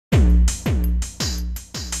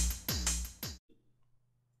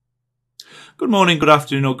Good morning, good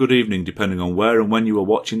afternoon or good evening, depending on where and when you are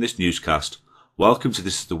watching this newscast. Welcome to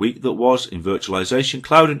This is the Week That Was in Virtualization,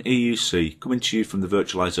 Cloud and EUC, coming to you from the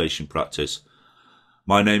Virtualization practice.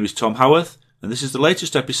 My name is Tom Howarth, and this is the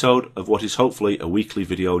latest episode of what is hopefully a weekly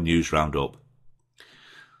video news roundup.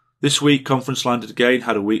 This week, Conference Landed again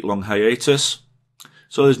had a week-long hiatus,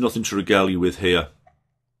 so there's nothing to regale you with here.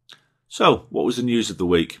 So, what was the news of the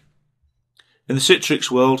week? In the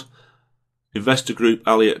Citrix world, investor group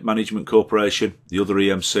Alliot Management Corporation, the other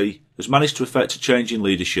EMC, has managed to effect a change in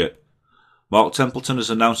leadership. Mark Templeton has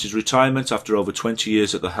announced his retirement after over 20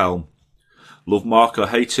 years at the helm. Love Mark or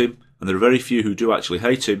hate him, and there are very few who do actually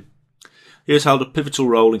hate him, he has held a pivotal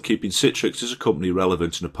role in keeping Citrix as a company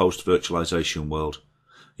relevant in a post-virtualization world.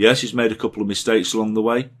 Yes, he's made a couple of mistakes along the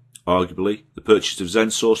way. Arguably, the purchase of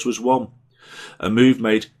XenSource was one. A move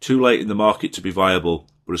made too late in the market to be viable,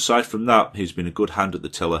 but aside from that, he's been a good hand at the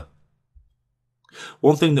tiller.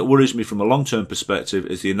 One thing that worries me from a long-term perspective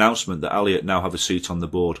is the announcement that Alliot now have a seat on the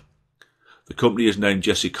board. The company has named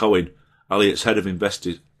Jesse Cohen, Alliot's head of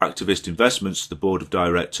activist investments, to the board of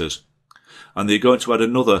directors, and they're going to add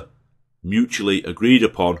another mutually agreed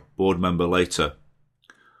upon board member later.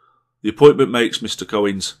 The appointment makes Mr.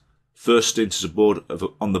 Cohen's first stint as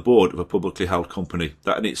on the board of a publicly held company.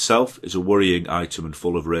 That in itself is a worrying item and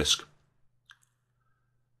full of risk.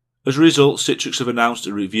 As a result, Citrix have announced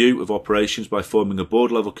a review of operations by forming a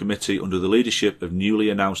board-level committee under the leadership of newly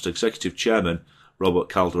announced Executive Chairman Robert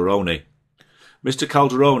Calderoni. Mr.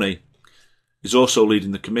 Calderoni is also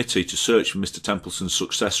leading the committee to search for Mr. Templeton's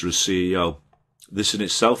successor as CEO. This in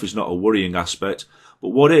itself is not a worrying aspect, but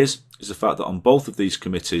what is the fact that on both of these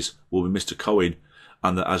committees will be Mr. Cohen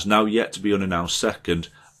and that as now yet to be unannounced second,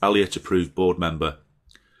 Alliot-approved board member.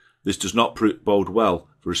 This does not bode well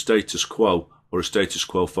for a status quo or a status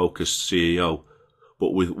quo focused CEO,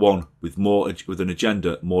 but with one with an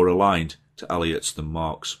agenda more aligned to Alliot's than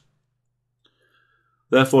Mark's.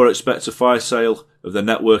 Therefore, expect a fire sale of the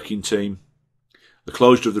networking team, the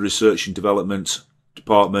closure of the research and development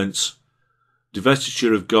departments,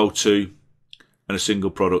 divestiture of GoTo, and a single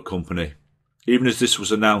product company. Even as this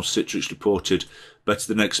was announced, Citrix reported better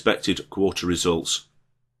than expected quarter results.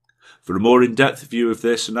 For a more in-depth view of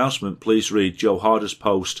this announcement, please read Joe Harder's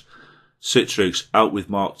post, Citrix out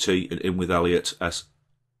with Mark T and in with Alliot S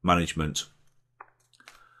management.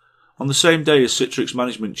 On the same day as Citrix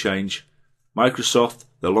management change, Microsoft,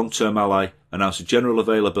 their long-term ally, announced a general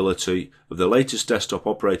availability of their latest desktop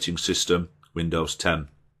operating system, Windows 10.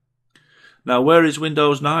 Now, where is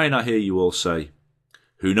Windows 9, I hear you all say?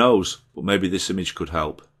 Who knows, but maybe this image could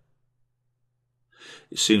help.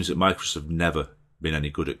 It seems that Microsoft have never been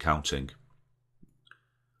any good at counting.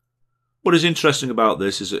 What is interesting about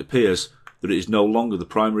this is it appears that it is no longer the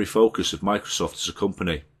primary focus of Microsoft as a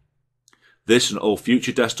company. This and all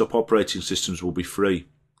future desktop operating systems will be free,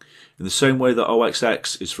 in the same way that OS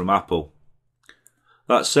X is from Apple.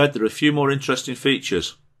 That said, there are a few more interesting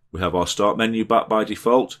features. We have our start menu back by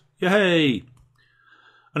default. Yay!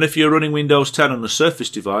 And if you're running Windows 10 on a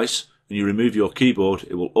Surface device and you remove your keyboard,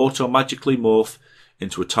 it will automatically morph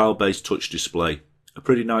into a tile-based touch display. A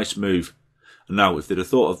pretty nice move. And now, if they'd have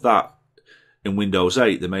thought of that in Windows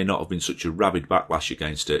 8, there may not have been such a rabid backlash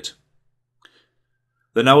against it.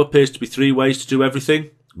 There now appears to be 3 ways to do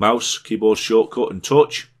everything: mouse, keyboard shortcut and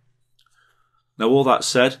touch. Now, all that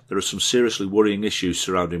said, there are some seriously worrying issues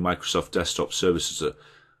surrounding Microsoft Desktop Services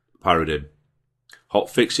paradigm.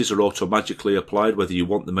 Hot fixes are automatically applied whether you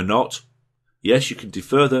want them or not. Yes, you can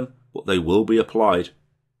defer them, but they will be applied.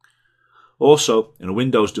 Also, in a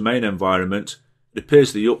Windows domain environment, it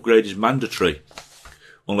appears the upgrade is mandatory,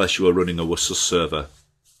 unless you are running a WSUS server.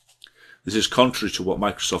 This is contrary to what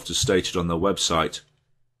Microsoft has stated on their website.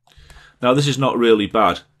 Now, this is not really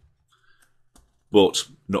bad, but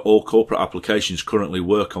not all corporate applications currently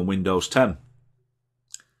work on Windows 10.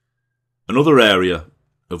 Another area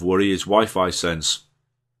of worry is Wi-Fi Sense,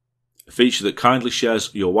 a feature that kindly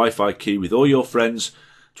shares your Wi-Fi key with all your friends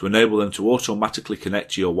to enable them to automatically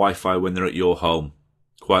connect to your Wi-Fi when they're at your home.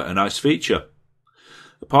 Quite a nice feature.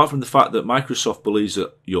 Apart from the fact that Microsoft believes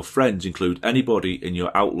that your friends include anybody in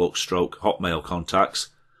your Outlook/Hotmail contacts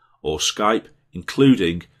or Skype,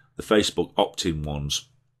 including the Facebook opt-in ones.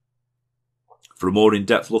 For a more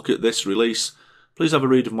in-depth look at this release, please have a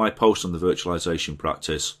read of my post on the virtualization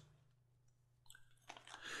practice.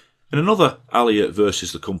 In another Alliot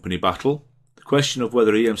versus the company battle, the question of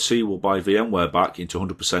whether EMC will buy VMware back into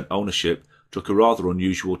 100% ownership took a rather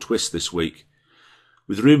unusual twist this week,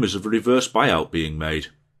 with rumours of a reverse buyout being made.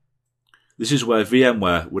 This is where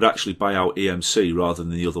VMware would actually buy out EMC rather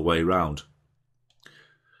than the other way round.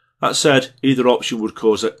 That said, either option would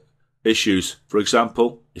cause issues. For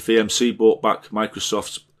example, if EMC bought back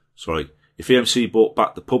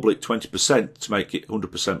the public 20% to make it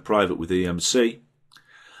 100% private with EMC,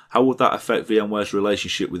 how would that affect VMware's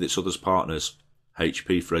relationship with its other partners,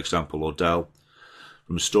 HP for example, or Dell,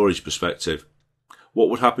 from a storage perspective? What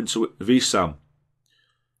would happen to vSAN?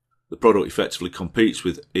 The product effectively competes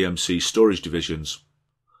with EMC storage divisions.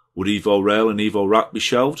 Would EvoRail and EvoRack be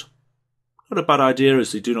shelved? Not a bad idea,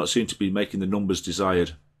 as they do not seem to be making the numbers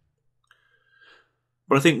desired.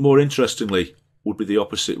 But I think more interestingly would be the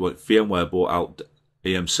opposite when VMware bought out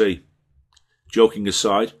EMC. Joking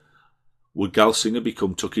aside, would Gelsinger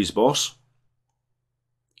become Tucky's boss?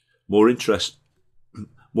 More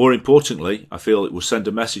importantly, I feel it will send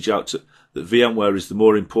a message out that VMware is the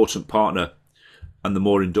more important partner and the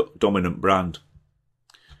more dominant brand.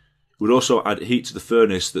 It would also add heat to the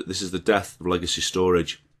furnace that this is the death of legacy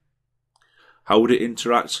storage. How would it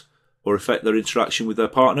interact or affect their interaction with their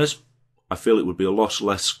partners? I feel it would be a lot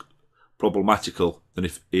less problematical than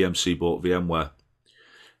if EMC bought VMware.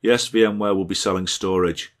 Yes, VMware will be selling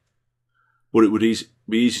storage, but it would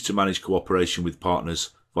be easy to manage cooperation with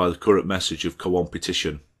partners via the current message of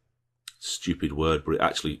co-opetition. Stupid word, but it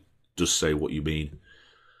actually does say what you mean.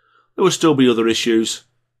 There would still be other issues.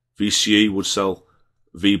 VCE would sell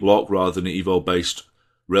vBlock rather than Evo-based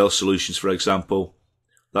rail solutions, for example.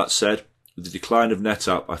 That said, with the decline of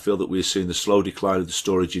NetApp, I feel that we are seeing the slow decline of the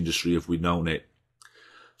storage industry as we've known it.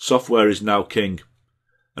 Software is now king,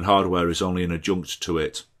 and hardware is only an adjunct to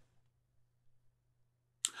it.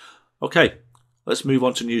 Okay, let's move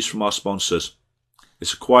on to news from our sponsors.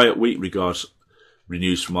 It's a quiet week regards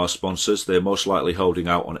news from our sponsors. They are most likely holding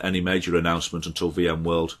out on any major announcement until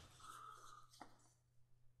VMworld.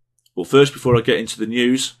 But first, before I get into the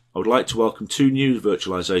news, I would like to welcome two new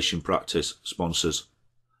virtualization practice sponsors,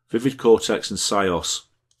 Vivid Cortex and Sios.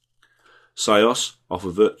 Sios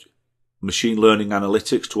offer machine learning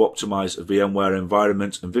analytics to optimize a VMware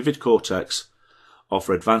environment, and Vivid Cortex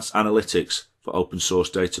offer advanced analytics for open source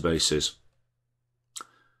databases.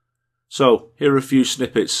 So, here are a few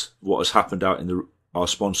snippets of what has happened out in our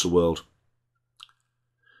sponsor world.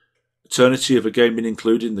 Eternity of a Gaming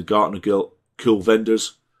included in the Gartner Cool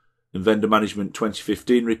Vendors and Vendor Management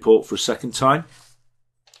 2015 report for a second time.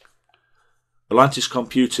 Atlantis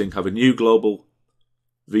Computing have a new global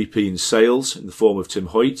VP in sales in the form of Tim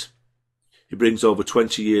Hoyt. He brings over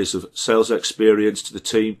 20 years of sales experience to the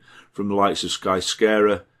team from the likes of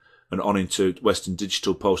Skyscanner and on into Western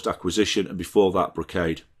Digital post-acquisition, and before that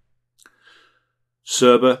Brocade.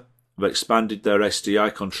 Cerber have expanded their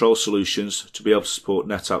SDI control solutions to be able to support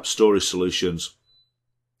NetApp storage solutions.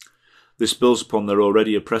 This builds upon their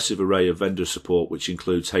already impressive array of vendor support, which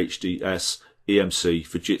includes HDS, EMC,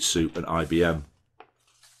 Fujitsu and IBM.